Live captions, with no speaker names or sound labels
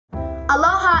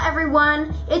Aloha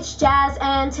everyone, it's Jazz,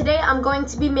 and today I'm going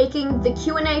to be making the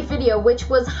Q&A video, which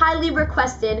was highly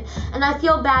requested, and I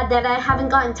feel bad that I haven't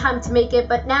gotten time to make it,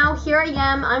 but now here I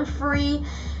am, I'm free,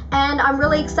 and I'm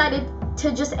really excited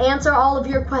to just answer all of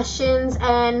your questions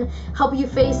and help you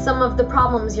face some of the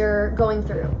problems you're going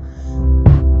through.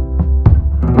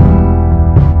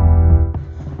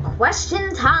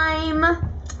 Question time!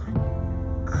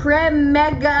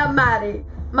 Kremegamari.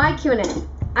 My Q&A.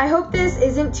 I hope this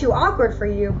isn't too awkward for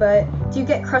you, but do you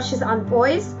get crushes on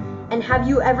boys? And have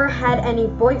you ever had any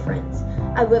boyfriends?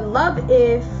 I would love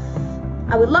it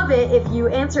if you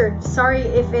answered. Sorry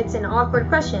if it's an awkward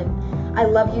question. I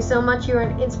love you so much. You're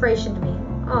an inspiration to me.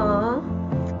 Aww.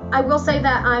 I will say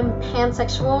that I'm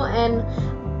pansexual, and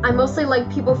I mostly like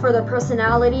people for their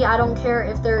personality. I don't care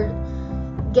if they're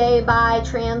gay, bi,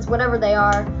 trans, whatever they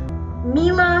are.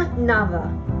 Mila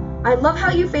Nava. I love how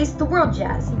you face the world,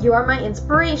 Jazz. You are my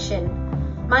inspiration.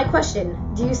 My question,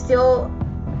 do you still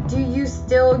you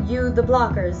the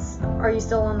blockers? Are you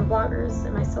still on the blockers?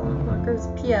 Am I still on the blockers?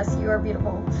 P.S. You are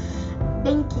beautiful.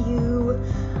 Thank you.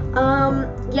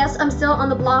 Yes, I'm still on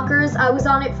the blockers. I was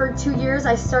on it for 2 years.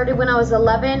 I started when I was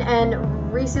 11,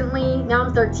 and recently, now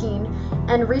I'm 13,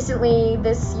 and recently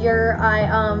this year I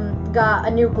got a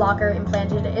new blocker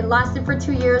implanted. It lasted for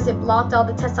 2 years. It blocked all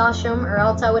the testosterone, or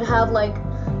else I would have like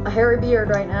a hairy beard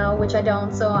right now, which I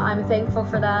don't, so I'm thankful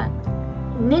for that.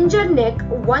 Ninja Nick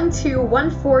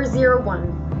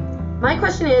 121401. My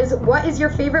question is, what is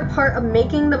your favorite part of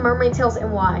making the mermaid tails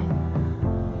and why?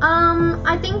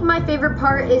 I think my favorite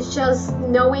part is just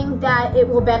knowing that it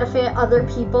will benefit other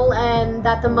people and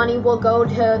that the money will go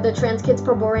to the Trans Kids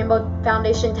Pro Rainbow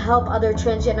Foundation to help other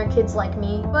transgender kids like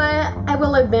me. But I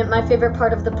will admit my favorite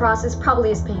part of the process probably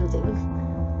is painting.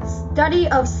 Study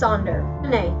of Sonder.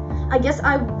 Nay. I guess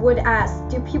I would ask,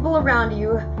 do people around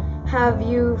you, have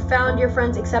you found your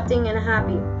friends accepting and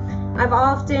happy? I've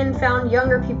often found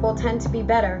younger people tend to be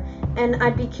better, and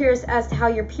I'd be curious as to how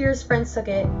your peers' friends took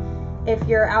it if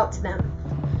you're out to them.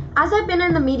 As I've been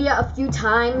in the media a few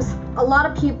times, a lot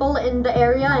of people in the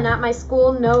area and at my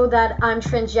school know that I'm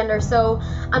transgender, so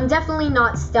I'm definitely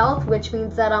not stealth, which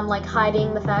means that I'm like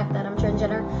hiding the fact that I'm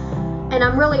transgender. And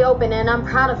I'm really open and I'm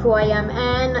proud of who I am,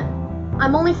 and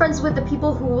I'm only friends with the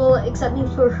people who will accept me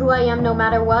for who I am no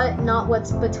matter what, not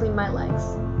what's between my legs.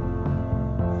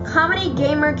 Comedy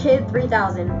Gamer Kid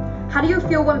 3000. How do you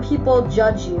feel when people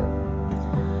judge you?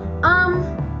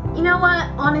 You know what?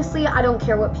 Honestly, I don't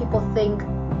care what people think.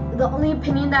 The only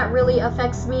opinion that really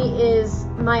affects me is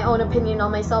my own opinion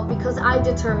on myself, because I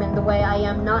determine the way I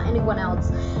am, not anyone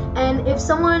else. And if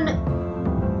someone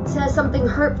says something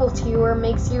hurtful to you or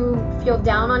makes you feel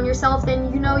down on yourself,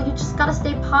 then you just gotta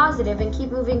stay positive and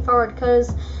keep moving forward,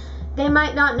 because they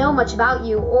might not know much about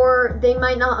you, or they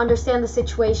might not understand the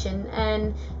situation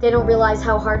and they don't realize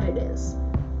how hard it is.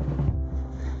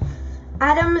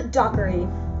 Adam Dockery.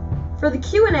 For the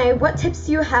Q&A, what tips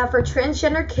do you have for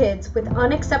transgender kids with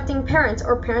unaccepting parents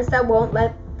or parents that won't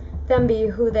let them be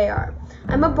who they are?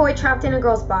 I'm a boy trapped in a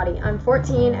girl's body. I'm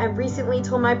 14 and recently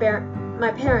told my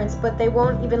parents, but they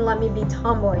won't even let me be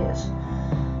tomboyish.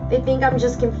 They think I'm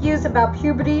just confused about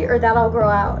puberty or that I'll grow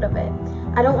out of it.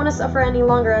 I don't want to suffer any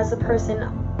longer as a person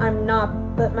I'm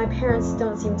not, but my parents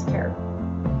don't seem to care.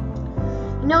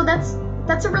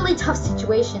 That's a really tough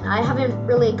situation. I haven't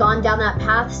really gone down that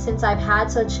path since I've had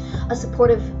such a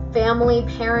supportive family,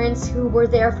 parents who were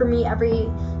there for me every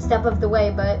step of the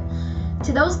way. But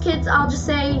to those kids, I'll just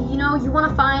say, you want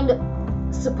to find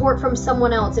support from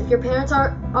someone else. If your parents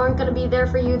aren't going to be there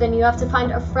for you, then you have to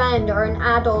find a friend or an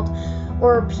adult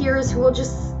or peers who will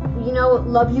just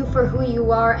love you for who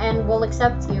you are and will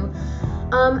accept you.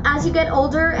 As you get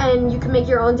older and you can make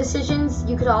your own decisions,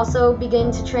 you could also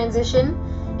begin to transition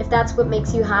if that's what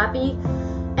makes you happy.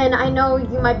 And I know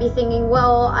you might be thinking,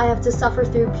 well, I have to suffer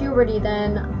through puberty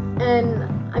then, and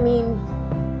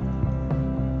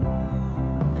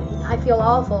I feel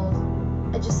awful.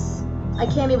 I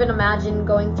can't even imagine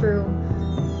going through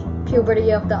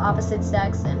puberty of the opposite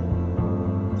sex, and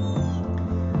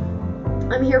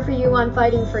I'm here for you, I'm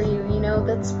fighting for you,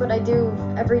 that's what I do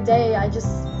every day. I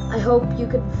hope you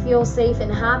could feel safe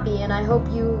and happy, and I hope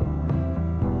you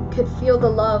could feel the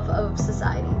love of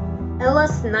society. Ella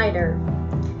Snyder.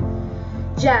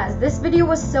 Jazz, this video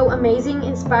was so amazing,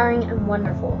 inspiring, and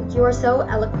wonderful. You are so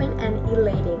eloquent and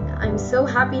elating. I'm so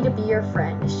happy to be your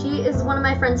friend. She is one of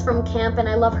my friends from camp, and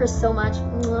I love her so much.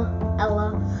 Mwah,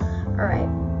 Ella. Alright.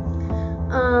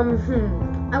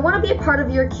 I want to be a part of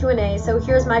your Q&A, so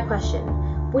here's my question.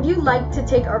 Would you like to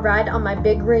take a ride on my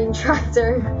big green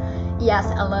tractor? Yes,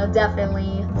 Ella,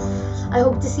 definitely. I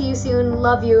hope to see you soon.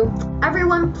 Love you.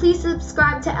 Everyone, please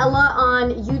subscribe to Ella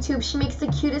on YouTube. She makes the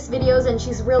cutest videos and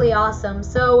she's really awesome.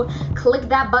 So click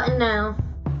that button now.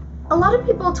 A lot of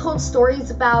people told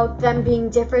stories about them being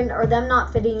different or them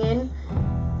not fitting in.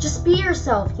 Just be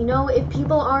yourself, you know? If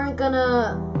people aren't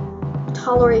gonna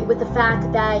tolerate with the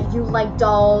fact that you like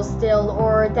dolls still,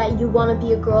 or that you want to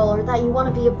be a girl, or that you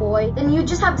want to be a boy, then you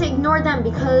just have to ignore them,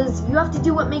 because you have to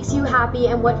do what makes you happy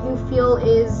and what you feel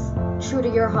is true to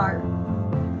your heart.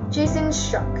 Jason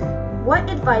Shook. What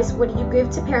advice would you give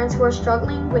to parents who are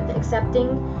struggling with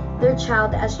accepting their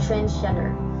child as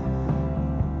transgender?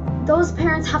 Those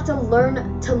parents have to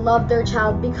learn to love their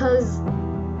child, because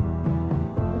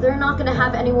they're not going to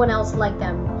have anyone else like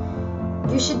them.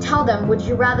 You should tell them, would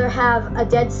you rather have a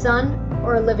dead son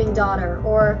or a living daughter,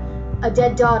 or a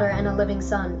dead daughter and a living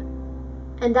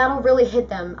son? And that'll really hit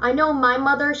them. I know my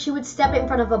mother, she would step in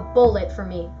front of a bullet for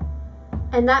me.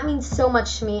 And that means so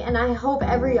much to me, and I hope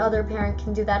every other parent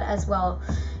can do that as well,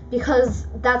 because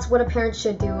that's what a parent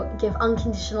should do, give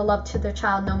unconditional love to their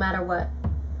child no matter what.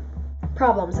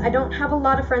 Problems. I don't have a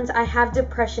lot of friends. I have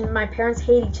depression. My parents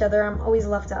hate each other. I'm always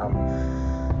left out.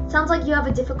 Sounds like you have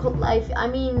a difficult life. I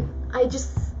mean, I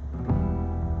just,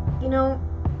 you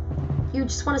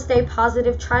just want to stay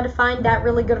positive, try to find that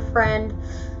really good friend.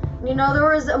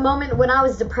 There was a moment when I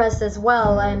was depressed as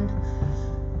well, and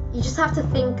you just have to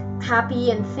think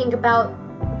happy and think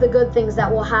about the good things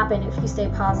that will happen if you stay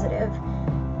positive.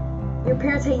 Your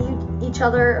parents hate each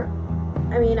other.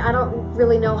 I mean, I don't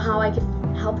really know how I could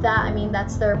help that. I mean,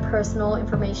 that's their personal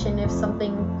information. If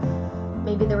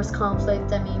maybe there was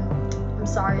conflict, I mean, I'm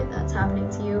sorry that's happening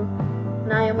to you.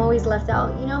 And I am always left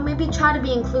out. Maybe try to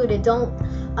be included. Don't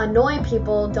annoy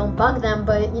people, don't bug them,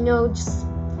 but, just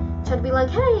try to be like,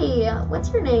 hey,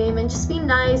 what's your name? And just be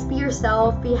nice, be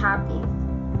yourself, be happy.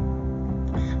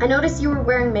 I noticed you were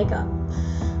wearing makeup.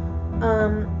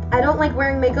 I don't like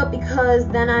wearing makeup because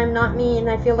then I'm not me and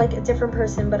I feel like a different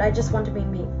person, but I just want to be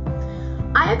me.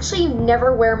 I actually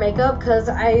never wear makeup because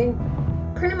I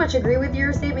pretty much agree with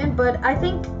your statement, but I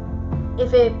think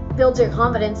if it builds your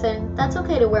confidence, then that's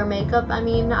okay to wear makeup. I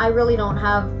mean, I really don't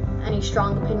have any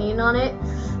strong opinion on it,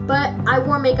 but I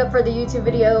wore makeup for the YouTube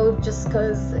video just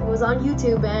because it was on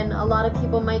YouTube and a lot of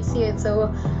people might see it,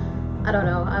 so I don't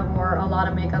know, I wore a lot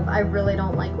of makeup. I really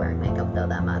don't like wearing makeup though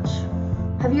that much.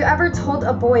 Have you ever told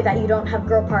a boy that you don't have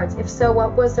girl parts? If so,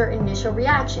 what was their initial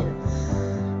reaction?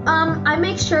 I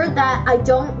make sure that I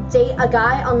don't date a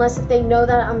guy unless if they know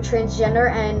that I'm transgender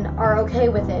and are okay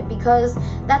with it, because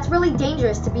that's really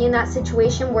dangerous to be in that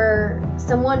situation where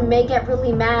someone may get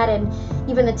really mad and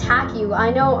even attack you.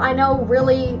 I know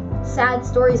really sad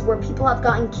stories where people have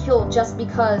gotten killed just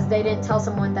because they didn't tell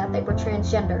someone that they were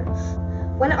transgender.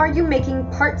 When are you making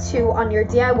part 2 on your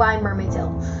DIY mermaid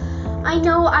tail? I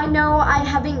know, I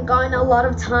haven't gotten a lot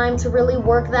of time to really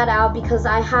work that out because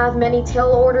I have many tail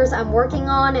orders I'm working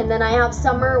on, and then I have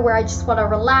summer where I just want to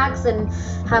relax and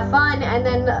have fun, and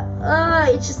then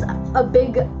it's just a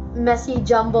big messy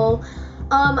jumble.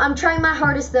 I'm trying my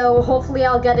hardest though. Hopefully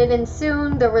I'll get it in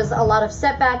soon. There was a lot of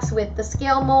setbacks with the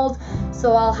scale mold,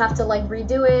 so I'll have to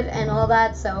redo it and all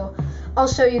that, so I'll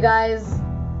show you guys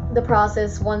the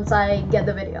process once I get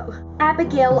the video.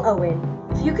 Abigail Owen.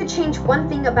 If you could change one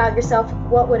thing about yourself,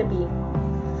 what would it be?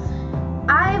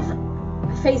 I've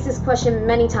faced this question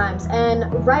many times,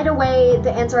 and right away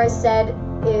the answer I said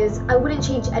is I wouldn't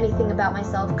change anything about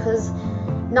myself,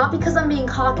 not because I'm being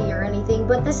cocky or anything,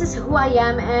 but this is who I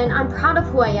am and I'm proud of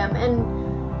who I am,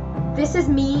 and this is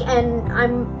me, and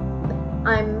I'm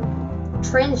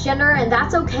transgender, and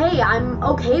that's okay. I'm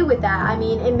okay with that. I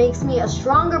mean, it makes me a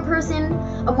stronger person,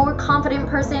 a more confident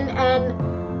person,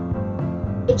 and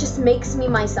it just makes me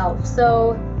myself.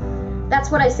 So that's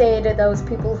what I say to those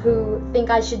people who think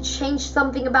I should change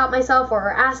something about myself or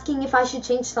are asking if I should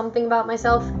change something about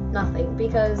myself. Nothing,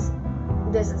 because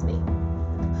this is me.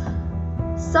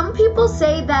 Some people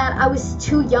say that I was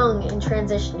too young in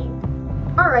transitioning.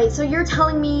 Alright, so you're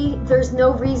telling me there's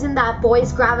no reason that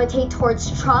boys gravitate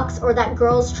towards trucks or that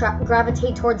girls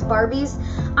gravitate towards Barbies?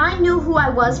 I knew who I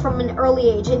was from an early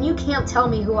age, and you can't tell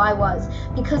me who I was,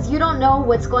 because you don't know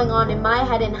what's going on in my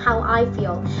head and how I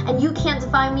feel, and you can't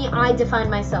define me, I define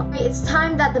myself. It's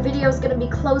time that the video is going to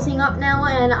be closing up now,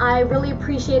 and I really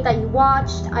appreciate that you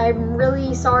watched. I'm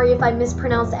really sorry if I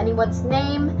mispronounced anyone's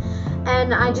name,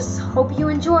 and I just hope you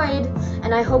enjoyed,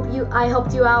 and I hope I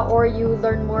helped you out or you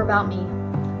learned more about me.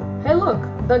 Hey look,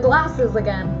 the glasses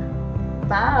again.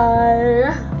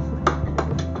 Bye.